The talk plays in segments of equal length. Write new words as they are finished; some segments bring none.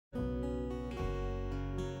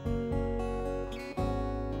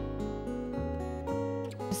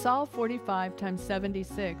solve 45 times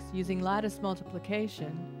 76 using lattice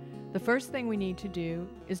multiplication, the first thing we need to do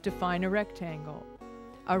is define a rectangle.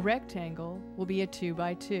 Our rectangle will be a 2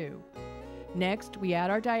 by 2. Next, we add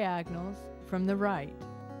our diagonals from the right.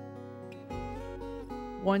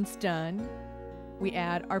 Once done, we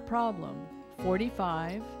add our problem,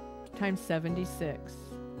 45 times 76.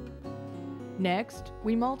 Next,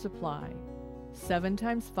 we multiply. 7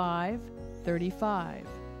 times 5, 35.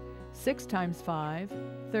 6 times 5,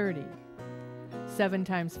 30. 7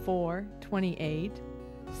 times 4, 28.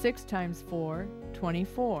 6 times 4,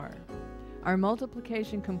 24. Our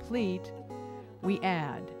multiplication complete, we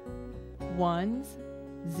add 1s,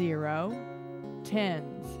 0,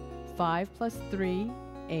 10s, 5 plus 3,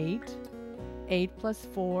 8, 8 plus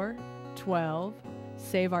 4, 12,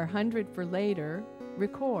 save our 100 for later,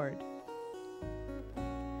 record.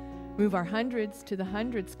 Move our hundreds to the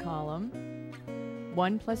hundreds column.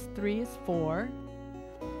 1 plus 3 is 4,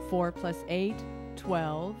 4 plus 8,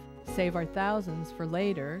 12, save our thousands for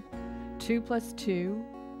later, 2 plus 2,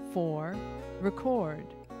 4, record.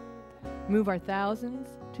 Move our thousands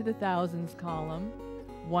to the thousands column.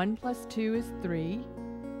 1 plus 2 is 3,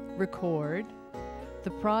 record.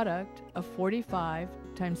 The product of 45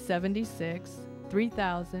 times 76,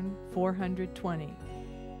 3,420.